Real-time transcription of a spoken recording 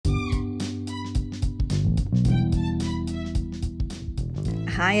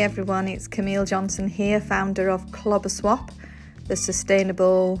Hi everyone, it's Camille Johnson here, founder of Clobber, the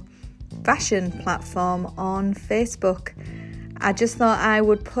sustainable fashion platform on Facebook. I just thought I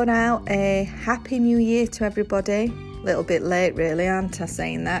would put out a happy new year to everybody. A little bit late really, aren't I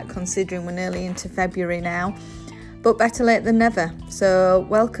saying that, considering we're nearly into February now, but better late than never. So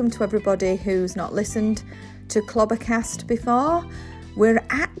welcome to everybody who's not listened to Clobbercast before. We're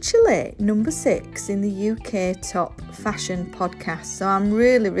actually number 6 in the UK top fashion podcast, so I'm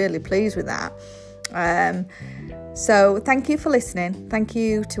really pleased with that. So thank you for listening. Thank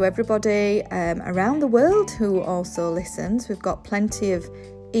you to everybody around the world who also listens. We've got plenty of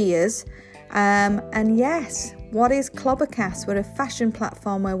ears. And yes, what is Clobbercast? We're a fashion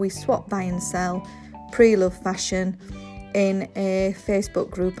platform where we swap, buy and sell pre-love fashion in a Facebook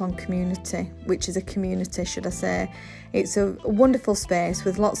group on community, which is a community, should I say. It's a wonderful space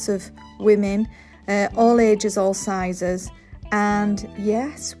with lots of women, all ages, all sizes. And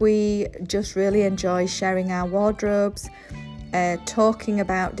yes, we just really enjoy sharing our wardrobes, talking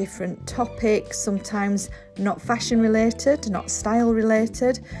about different topics, sometimes not fashion related, not style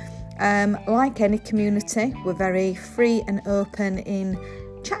related. Like any community, we're very free and open in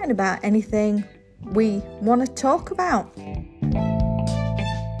chatting about anything we want to talk about.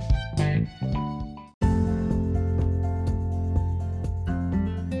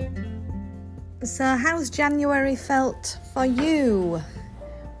 So how's January felt for you?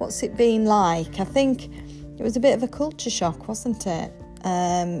 What's it been like? I think it was a bit of a culture shock, wasn't it?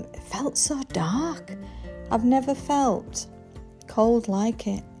 It felt so dark. I've never felt cold like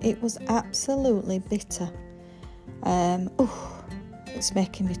it. It was absolutely bitter. It's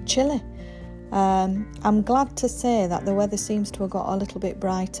making me chilly. I'm glad to say that the weather seems to have got a little bit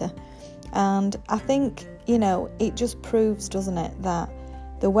brighter, and I think, it just proves, doesn't it, that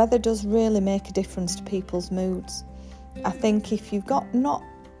the weather does really make a difference to people's moods. I think if you've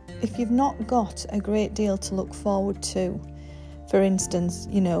not got a great deal to look forward to, for instance,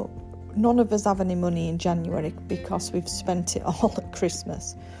 none of us have any money in January because we've spent it all at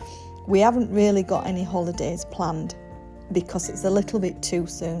Christmas. We haven't really got any holidays planned because it's a little bit too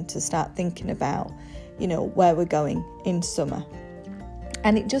soon to start thinking about, where we're going in summer.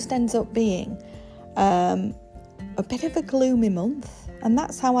 And it just ends up being a bit of a gloomy month. And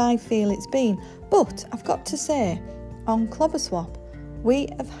that's how I feel it's been. But I've got to say, on Clobber Swap, we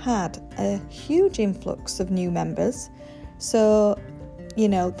have had a huge influx of new members. So,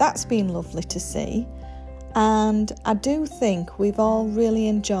 that's been lovely to see. And I do think we've all really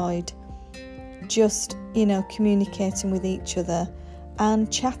enjoyed just, communicating with each other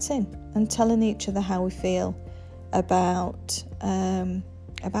and chatting and telling each other how we feel about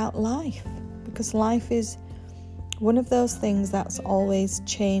life. Because life is one of those things that's always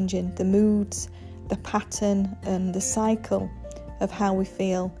changing, the moods, the pattern and the cycle of how we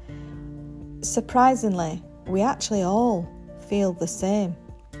feel. Surprisingly, we actually all feel the same,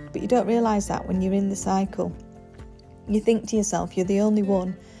 but you don't realise that when you're in the cycle. You think to yourself, you're the only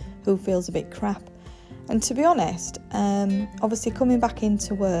one who feels a bit crap. And to be honest, obviously coming back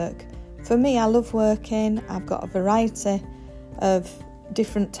into work, for me, I love working. I've got a variety of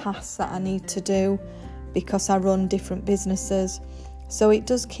different tasks that I need to do because I run different businesses. So it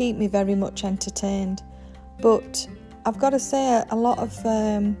does keep me very much entertained. But I've got to say, a lot of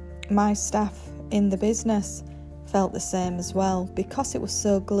my staff in the business felt the same as well, because it was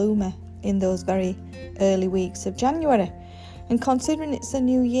so gloomy in those very early weeks of January. And considering it's a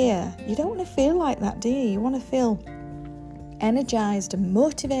new year, you don't want to feel like that, do you? You want to feel energised and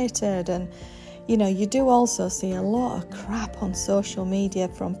motivated. And, you do also see a lot of crap on social media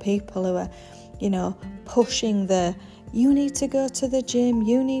from people who are, pushing you need to go to the gym,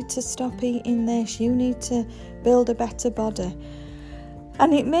 you need to stop eating this, you need to build a better body.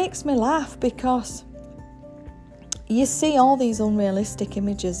 And it makes me laugh because you see all these unrealistic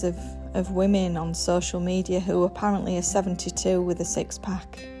images of women on social media who apparently are 72 with a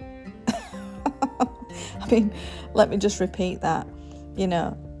six-pack. I mean, let me just repeat that.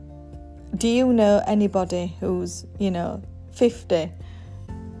 Do you know anybody who's, 50,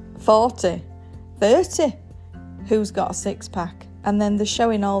 40, 30 who's got a six-pack? And then they're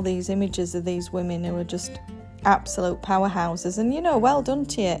showing all these images of these women who are just absolute powerhouses. And, well done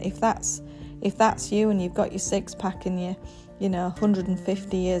to you if that's you and you've got your six-pack and you're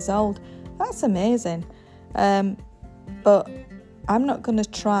 150 years old. That's amazing. But I'm not going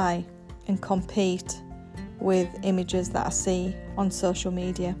to try and compete with images that I see on social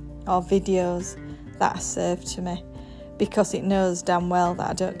media or videos that are served to me, because it knows damn well that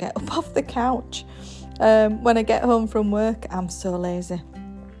I don't get up off the couch. When I get home from work, I'm so lazy.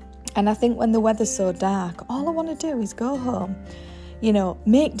 And I think when the weather's so dark, all I want to do is go home,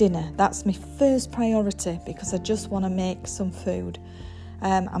 make dinner. That's my first priority because I just want to make some food.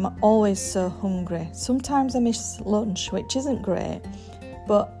 I'm always so hungry. Sometimes I miss lunch, which isn't great,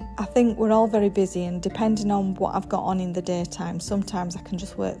 but I think we're all very busy, and depending on what I've got on in the daytime, sometimes I can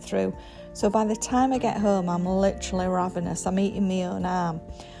just work through. So by the time I get home, I'm literally ravenous. I'm eating my own arm,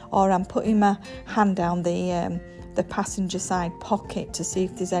 or I'm putting my hand down the passenger side pocket to see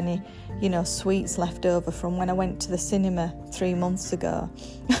if there's any, sweets left over from when I went to the cinema 3 months ago.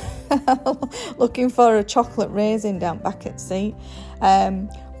 Looking for a chocolate raisin down back at seat.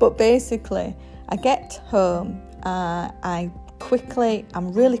 But basically, I get home, I'm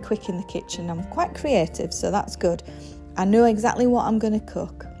really quick in the kitchen. I'm quite creative, so that's good. I know exactly what I'm going to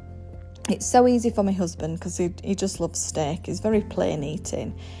cook. It's so easy for my husband because he just loves steak. He's very plain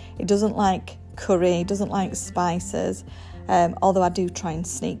eating. He doesn't like curry, he doesn't like spices, although I do try and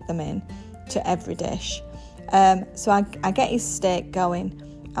sneak them in to every dish. So I get his steak going.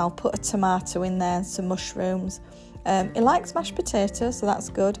 I'll put a tomato in there, some mushrooms. He likes mashed potatoes, so that's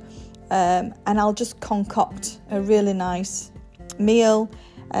good. And I'll just concoct a really nice meal,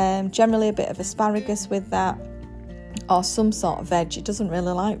 generally a bit of asparagus with that, or some sort of veg. He doesn't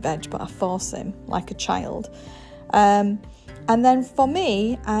really like veg, but I force him like a child. And then for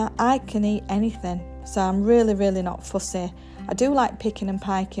me, I can eat anything, so I'm really, really not fussy. I do like picking and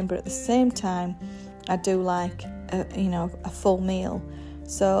piking, but at the same time, I do like a full meal.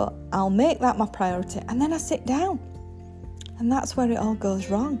 So I'll make that my priority, and then I sit down, and that's where it all goes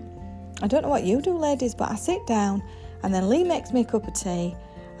wrong. I don't know what you do, ladies, but I sit down, and then Lee makes me a cup of tea.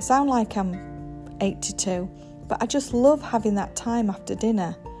 I sound like I'm 82, but I just love having that time after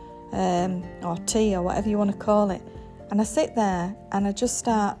dinner, or tea, or whatever you want to call it. And I sit there, and I just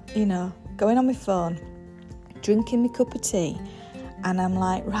start, going on my phone, drinking my cup of tea, and I'm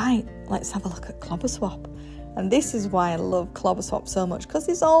like, right, let's have a look at Clobber Swap. And this is why I love Clobber Swap so much, because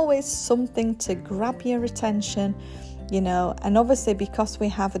there's always something to grab your attention, and obviously because we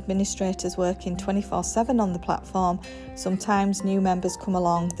have administrators working 24/7 on the platform, sometimes new members come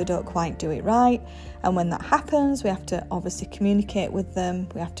along, they don't quite do it right, and when that happens, we have to obviously communicate with them,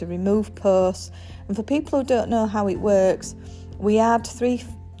 we have to remove posts. And for people who don't know how it works, we add three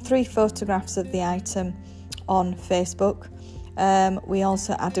photographs of the item on Facebook. We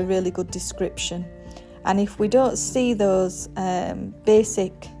also add a really good description. And if we don't see those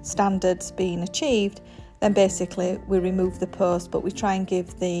basic standards being achieved, then basically we remove the post, but we try and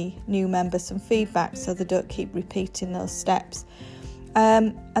give the new members some feedback so they don't keep repeating those steps.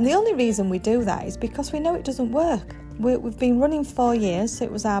 And the only reason we do that is because we know it doesn't work. We've been running 4 years, so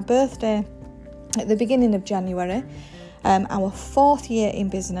it was our birthday at the beginning of January, our 4th year in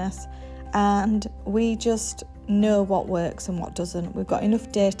business, and we just know what works and what doesn't. We've got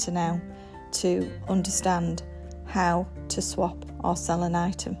enough data now to understand how to swap or sell an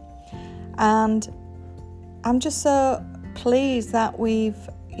item. And I'm just so pleased that we've,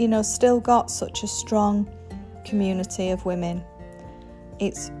 still got such a strong community of women.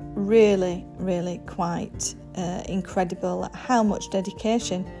 It's really, really quite incredible how much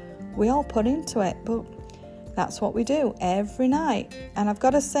dedication we all put into it, but that's what we do every night. And I've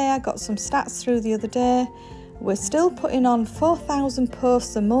got to say, I got some stats through the other day. We're still putting on 4,000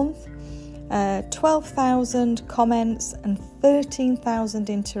 posts a month, 12,000 comments and 13,000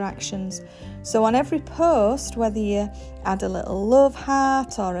 interactions. So on every post, whether you add a little love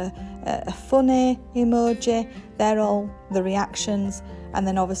heart or a funny emoji, they're all the reactions. And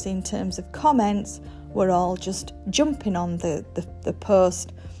then obviously in terms of comments, we're all just jumping on the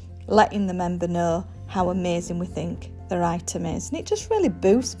post, letting the member know how amazing we think their item is. And it just really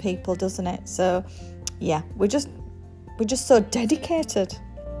boosts people, doesn't it? So yeah, we're just so dedicated.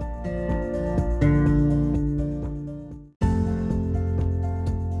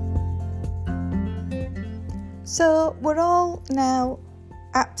 So we're all now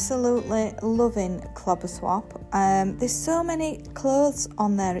absolutely loving Clobber Swap. There's so many clothes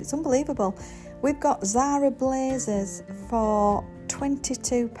on there, it's unbelievable. We've got Zara blazers for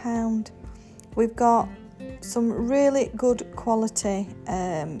 £22. We've got some really good quality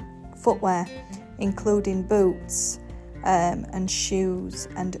footwear, including boots and shoes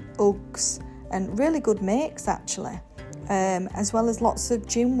and Uggs, and really good makes actually, as well as lots of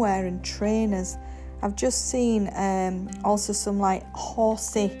gym wear and trainers. I've just seen also some like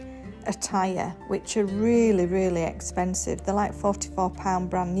horsey attire, which are really, really expensive. They're like £44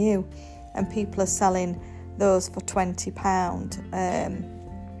 brand new, and people are selling those for £20,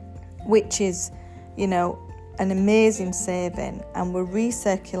 which is, an amazing saving, and we're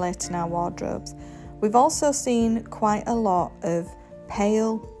recirculating our wardrobes. We've also seen quite a lot of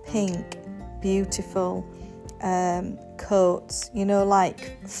pale pink, beautiful coats, you know,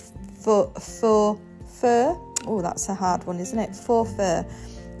 like faux fur. Oh, that's a hard one, isn't it? Faux fur.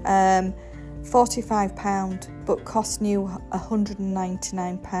 £45, but cost new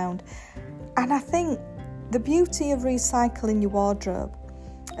 £199. And I think the beauty of recycling your wardrobe,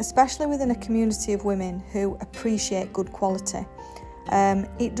 especially within a community of women who appreciate good quality,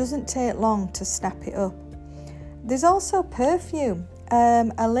 it doesn't take long to snap it up. There's also perfume.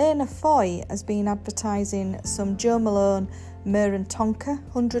 Elena Foy has been advertising some Jo Malone Myrrh and Tonka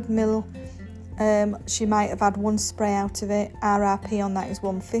 100ml. She might have had one spray out of it. RRP on that is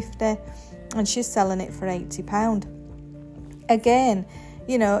 £150, and she's selling it for £80. Again,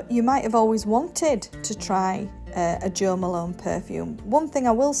 you know, you might have always wanted to try a Jo Malone perfume. One thing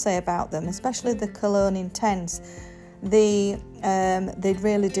I will say about them, especially the Cologne Intense, they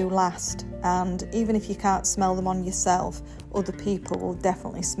really do last, and even if you can't smell them on yourself, other people will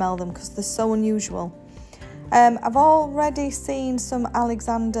definitely smell them because they're so unusual. I've already seen some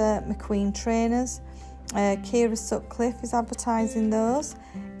Alexander McQueen trainers. Kira Sutcliffe is advertising those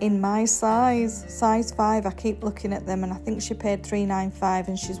in my size 5. I keep looking at them, and I think she paid $395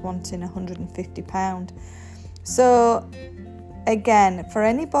 and she's wanting £150. So again, for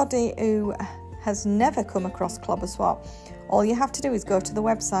anybody who has never come across Clobber Swap, all you have to do is go to the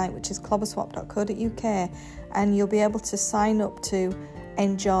website, which is clobberswap.co.uk, and you'll be able to sign up to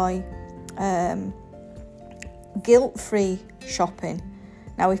enjoy guilt-free shopping.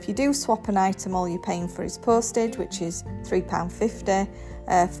 Now, if you do swap an item, all you're paying for is postage, which is £3.50,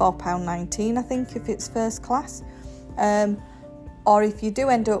 £4.19, I think, if it's first class. Or if you do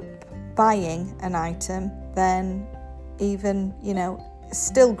end up buying an item, then even, you know,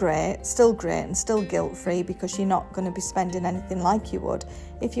 still great and still guilt-free, because you're not going to be spending anything like you would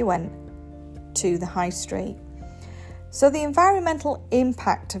if you went to the high street. So the environmental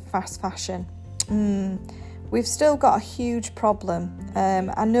impact of fast fashion. We've still got a huge problem.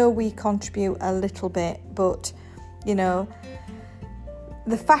 I know we contribute a little bit, but, you know,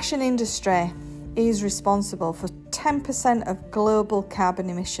 the fashion industry is responsible for 10% of global carbon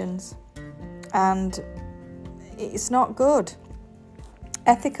emissions, and it's not good.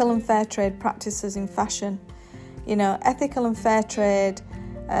 Ethical and fair trade practices in fashion. You know, ethical and fair trade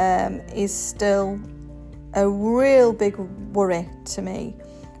is still a real big worry to me,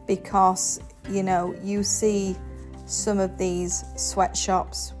 because, you know, you see some of these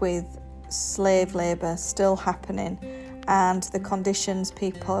sweatshops with slave labour still happening, and the conditions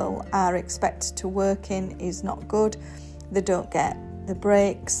people are expected to work in is not good. They don't get the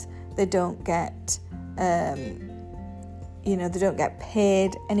breaks, they don't get they don't get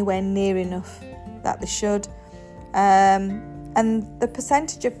paid anywhere near enough that they should. And the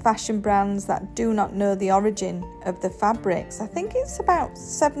percentage of fashion brands that do not know the origin of the fabrics, I think it's about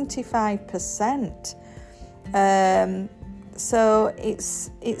 75%. So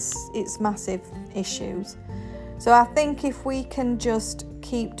it's massive issues. So I think if we can just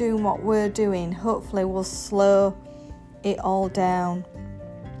keep doing what we're doing, hopefully we'll slow it all down.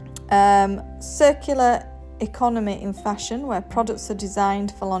 Circular economy in fashion, where products are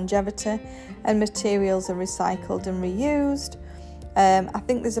designed for longevity and materials are recycled and reused. I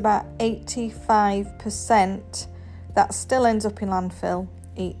think there's about 85% that still ends up in landfill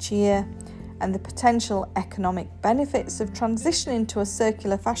each year, and the potential economic benefits of transitioning to a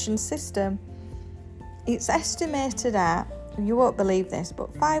circular fashion system, it's estimated at, you won't believe this,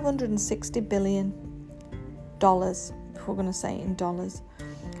 but $560 billion, if we're going to say it in dollars.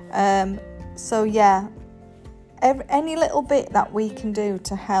 So yeah, any little bit that we can do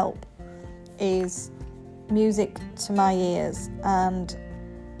to help is music to my ears. And,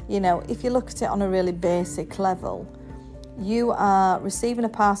 you know, if you look at it on a really basic level, you are receiving a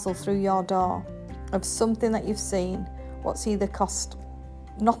parcel through your door of something that you've seen, what's either cost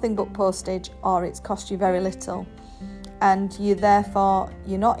nothing but postage, or it's cost you very little, and you're not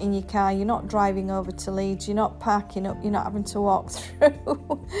in your car, you're not driving over to Leeds, you're not parking up, you're not having to walk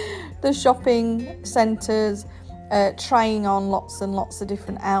through the shopping centres, trying on lots and lots of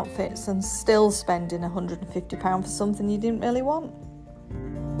different outfits and still spending £150 for something you didn't really want.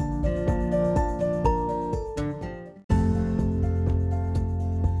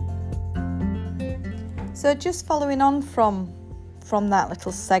 So just following on from that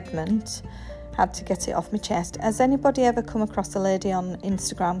little segment, had to get it off my chest. Has anybody ever come across a lady on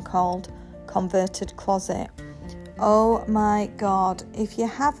Instagram called Converted Closet? Oh my God, if you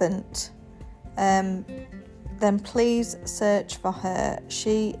haven't, then please search for her.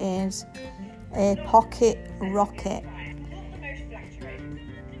 She is a pocket rocket.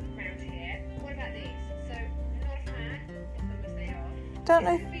 don't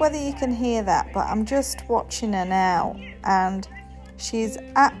know whether you can hear that, but I'm just watching her now, and she's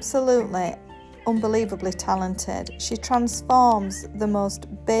absolutely unbelievably talented. She transforms the most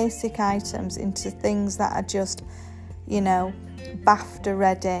basic items into things that are just, BAFTA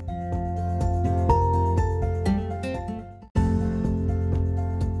ready.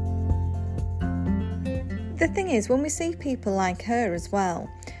 The thing is, when we see people like her as well,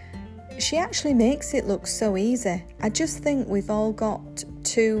 she actually makes it look so easy. I just think we've all got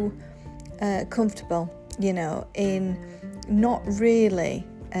too comfortable, in not really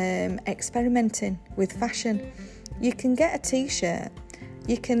experimenting with fashion. You can get a t-shirt,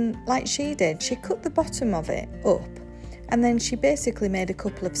 you can, like she did, she cut the bottom of it up and then she basically made a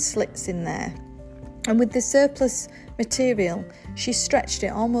couple of slits in there, and with the surplus material she stretched it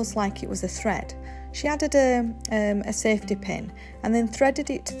almost like it was a thread. She added a safety pin and then threaded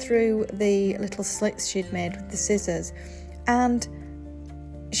it through the little slits she'd made with the scissors, and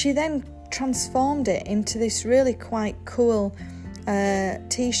she then transformed it into this really quite cool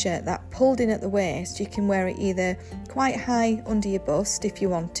t-shirt that pulled in at the waist. You can wear it either quite high under your bust if you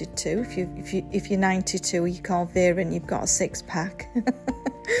wanted to, if you're 92, you call Vera and you've got a six-pack,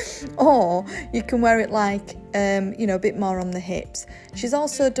 or you can wear it like a bit more on the hips. She's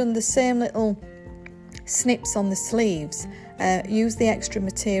also done the same little snips on the sleeves, use the extra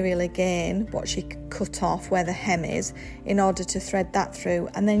material again, what she cut off where the hem is, in order to thread that through,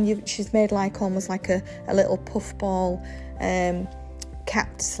 and then she's made almost like a little puffball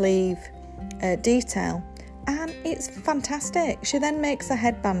capped sleeve detail, and it's fantastic. She then makes a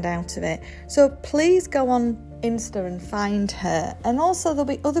headband out of it. So please go on Insta and find her, and also there'll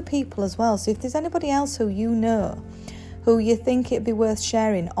be other people as well, so if there's anybody else who who you think it'd be worth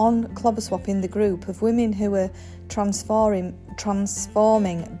sharing on Clobber Swap in the group of women who are transforming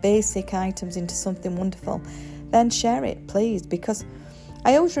basic items into something wonderful, then share it, please, because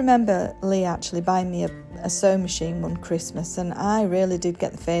I always remember Lee actually buying me a sewing machine one Christmas, and I really did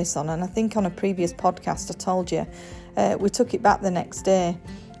get the face on, and I think on a previous podcast I told you, we took it back the next day,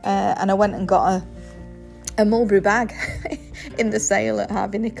 and I went and got a mulberry bag in the sale at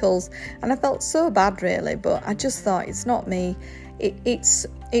Harvey Nichols, and I felt so bad really, but I just thought, it's not me, it's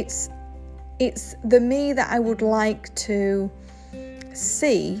the me that I would like to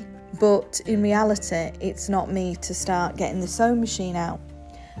see, but in reality it's not me to start getting the sewing machine out.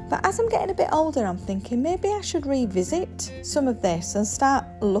 But as I'm getting a bit older, I'm thinking maybe I should revisit some of this and start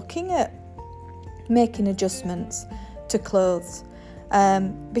looking at making adjustments to clothes,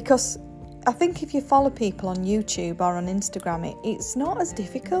 because I think if you follow people on YouTube or on Instagram, it's not as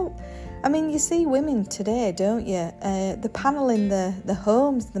difficult. I mean, you see women today, don't you? They're paneling the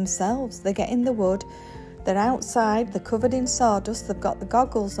homes themselves. They're getting the wood, they're outside, they're covered in sawdust, they've got the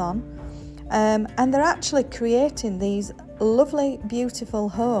goggles on, and they're actually creating these lovely, beautiful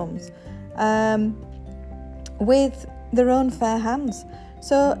homes with their own fair hands.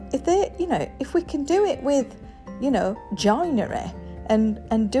 So if we can do it with, joinery,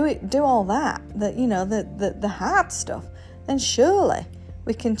 and do all that the hard stuff, then surely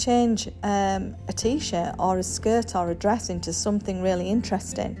we can change a t-shirt or a skirt or a dress into something really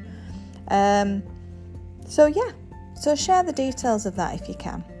interesting. So share the details of that if you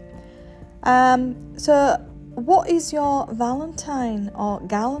can. So what is your Valentine or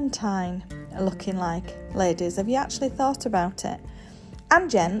Galentine looking like, ladies? Have you actually thought about it? And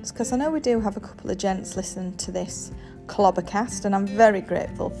gents, because I know we do have a couple of gents listen to this Clobbercast, and I'm very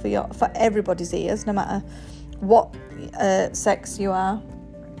grateful for everybody's ears, no matter what sex you are.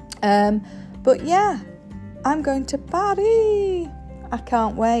 But yeah, I'm going to party. I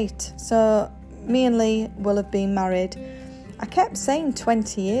can't wait. So me and Lee will have been married, I kept saying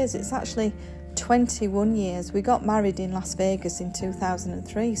 20 years, it's actually 21 years. We got married in Las Vegas in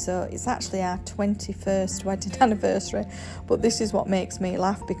 2003, so it's actually our 21st wedding anniversary. But this is what makes me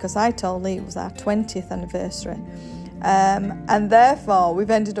laugh, because I told Lee it was our 20th anniversary. And therefore we've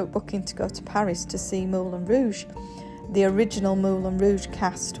ended up booking to go to Paris to see Moulin Rouge, the original Moulin Rouge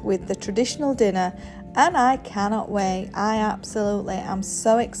cast, with the traditional dinner, and I cannot wait. I absolutely am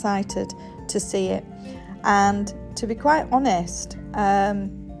so excited to see it. And to be quite honest,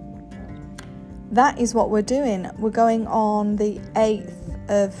 that is what we're doing. We're going on the 8th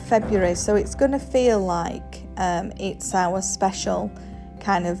of February, so it's going to feel like it's our special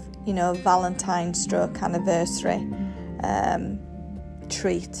kind of, Valentine stroke anniversary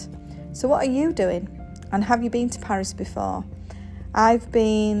treat. So what are you doing? And have you been to Paris before? I've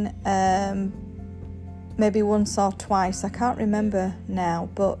been maybe once or twice, I can't remember now,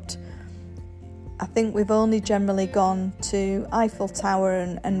 but I think we've only generally gone to Eiffel Tower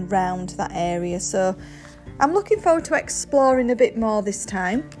and round that area. So I'm looking forward to exploring a bit more this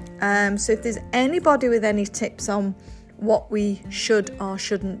time. So if there's anybody with any tips on what we should or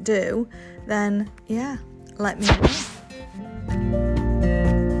shouldn't do, then yeah, let me know.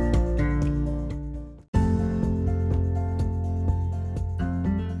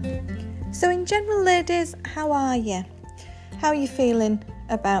 So in general, ladies, how are you? How are you feeling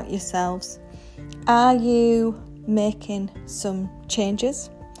about yourselves? Are you making some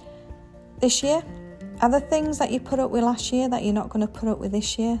changes this year? Are there things that you put up with last year that you're not going to put up with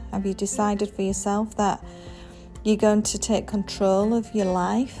this year? Have you decided for yourself that you're going to take control of your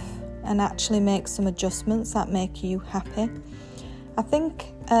life and actually make some adjustments that make you happy? I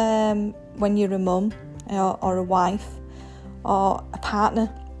think when you're a mum or a wife or a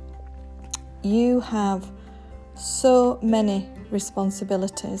partner, you have so many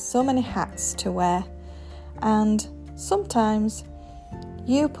responsibilities, so many hats to wear, and sometimes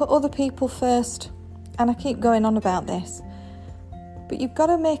you put other people first. And I keep going on about this, but you've got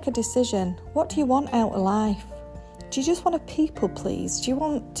to make a decision. What do you want out of life? Do you just want to people please? Do you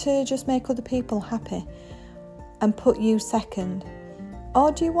want to just make other people happy and put you second?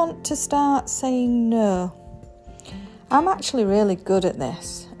 Or do you want to start saying no? I'm actually really good at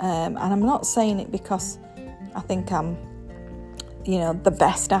this, and I'm not saying it because I think I'm, the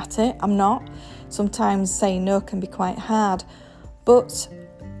best at it. I'm not. Sometimes saying no can be quite hard, but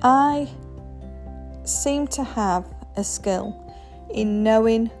I seem to have a skill in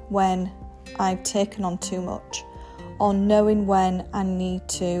knowing when I've taken on too much, or knowing when I need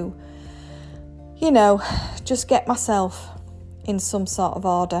to, just get myself in some sort of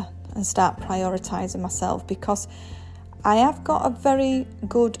order and start prioritising myself, because I have got a very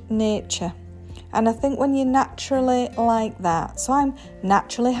good nature. And I think when you're naturally like that, so I'm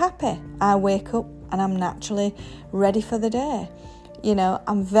naturally happy. I wake up and I'm naturally ready for the day.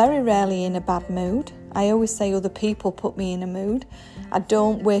 I'm very rarely in a bad mood. I always say other people put me in a mood. I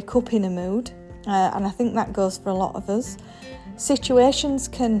don't wake up in a mood. And I think that goes for a lot of us. Situations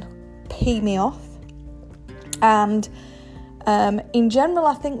can pee me off. And in general,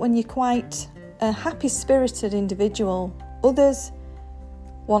 I think when you're quite a happy-spirited individual, others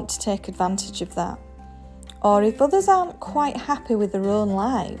want to take advantage of that. Or if others aren't quite happy with their own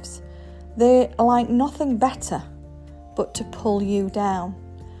lives, they like nothing better but to pull you down,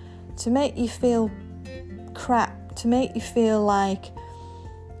 to make you feel crap, to make you feel like,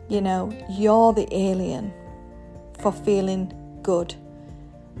 you're the alien for feeling good.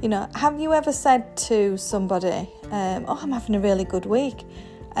 Have you ever said to somebody, I'm having a really good week?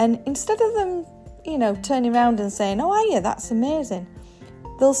 And instead of them, turning around and saying, oh, are you? That's amazing.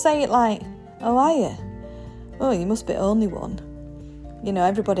 They'll say it like, oh, are you? Oh, you must be only one.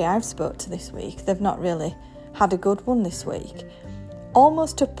 Everybody I've spoke to this week, they've not really had a good one this week.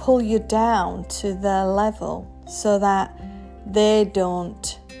 Almost to pull you down to their level so that they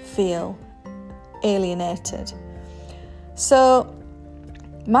don't feel alienated. So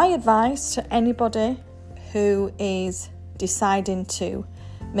my advice to anybody who is deciding to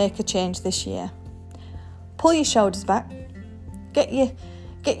make a change this year, pull your shoulders back, get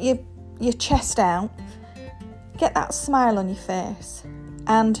your chest out, get that smile on your face,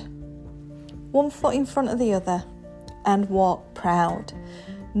 and one foot in front of the other, and walk proud,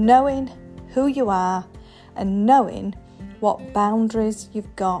 knowing who you are and knowing what boundaries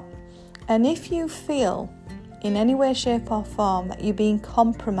you've got. And if you feel in any way, shape or form that you're being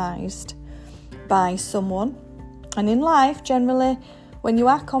compromised by someone, and in life generally when you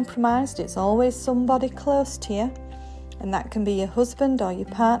are compromised, it's always somebody close to you, and that can be your husband or your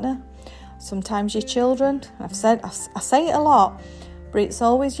partner, sometimes your children. I say it a lot, but it's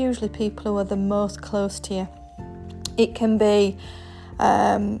always usually people who are the most close to you. It can be,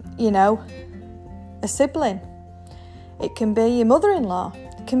 a sibling. It can be your mother-in-law.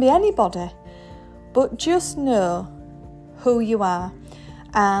 It can be anybody. But just know who you are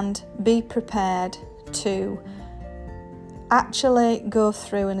and be prepared to actually go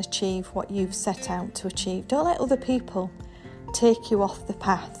through and achieve what you've set out to achieve. Don't let other people take you off the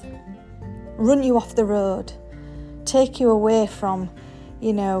path, run you off the road, take you away from,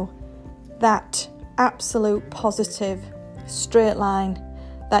 that absolute positive straight line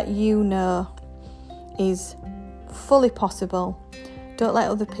that is fully possible. Don't let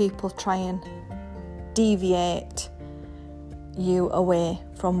other people try and deviate you away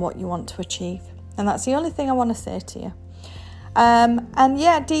from what you want to achieve. And that's the only thing I want to say to you.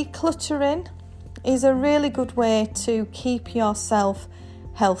 Decluttering is a really good way to keep yourself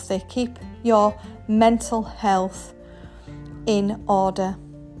healthy, keep your mental health in order.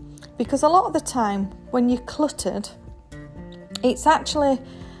 Because a lot of the time when you're cluttered, it's actually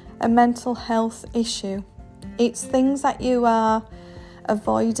a mental health issue. It's things that you are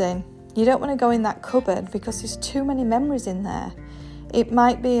avoiding. You don't want to go in that cupboard because there's too many memories in there. It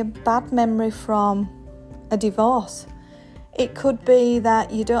might be a bad memory from a divorce. It could be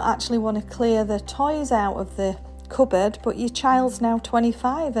that you don't actually want to clear the toys out of the cupboard, but your child's now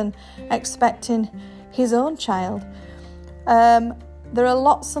 25 and expecting his own child. There are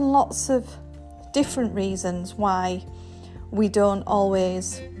lots and lots of different reasons why we don't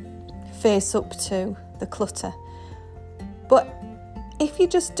always face up to the clutter. But if you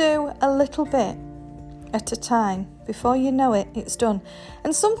just do a little bit at a time, before you know it, it's done.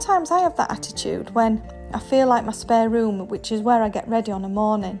 And sometimes I have that attitude when I feel like my spare room, which is where I get ready on a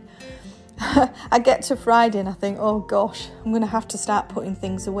morning, I get to Friday and I think, oh gosh, I'm going to have to start putting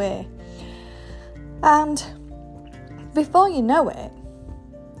things away. And before you know it,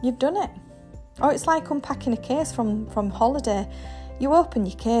 you've done it. Or it's like unpacking a case from holiday. You open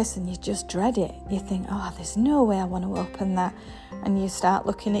your case and you just dread it. You think, oh, there's no way I want to open that. And you start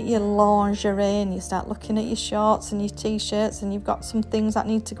looking at your lingerie and you start looking at your shorts and your t-shirts, and you've got some things that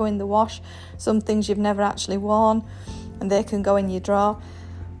need to go in the wash, some things you've never actually worn, and they can go in your drawer.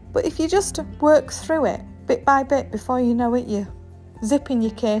 But if you just work through it bit by bit, before you know it, you're zipping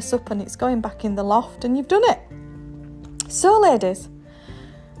your case up and it's going back in the loft and you've done it. So ladies,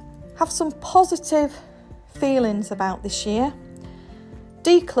 have some positive feelings about this year.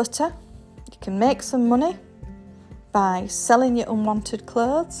 Declutter. You can make some money by selling your unwanted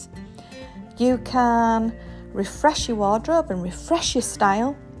clothes. You can refresh your wardrobe and refresh your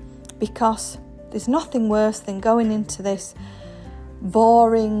style, because there's nothing worse than going into this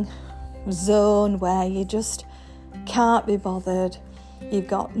boring zone where you just can't be bothered. You've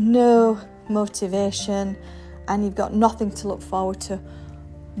got no motivation and you've got nothing to look forward to.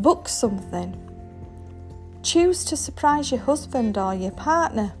 Book something. Choose to surprise your husband or your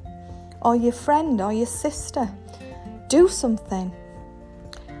partner or your friend or your sister. Do something.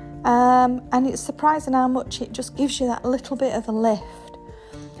 And it's surprising how much it just gives you that little bit of a lift.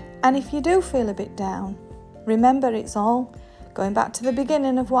 And if you do feel a bit down, remember, it's all, going back to the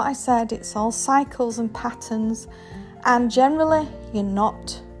beginning of what I said, it's all cycles and patterns, and generally you're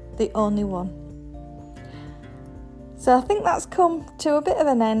not the only one. So I think that's come to a bit of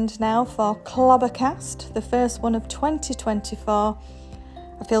an end now for Clobbercast, the first one of 2024.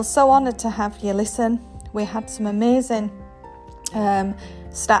 I feel so honoured to have you listen. We had some amazing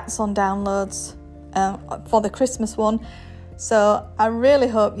stats on downloads for the Christmas one. So I really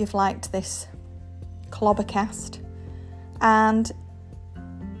hope you've liked this Clobbercast. And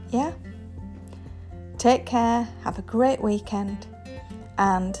yeah, take care, have a great weekend,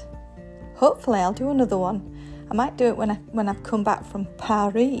 and hopefully I'll do another one. I might do it when I've come back from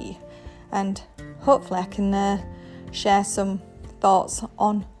Paris, and hopefully I can share some thoughts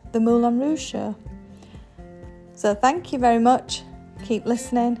on the Moulin Rouge show. So thank you very much. Keep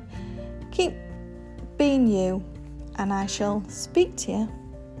listening, keep being you, and I shall speak to you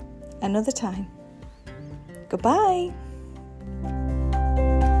another time. Goodbye.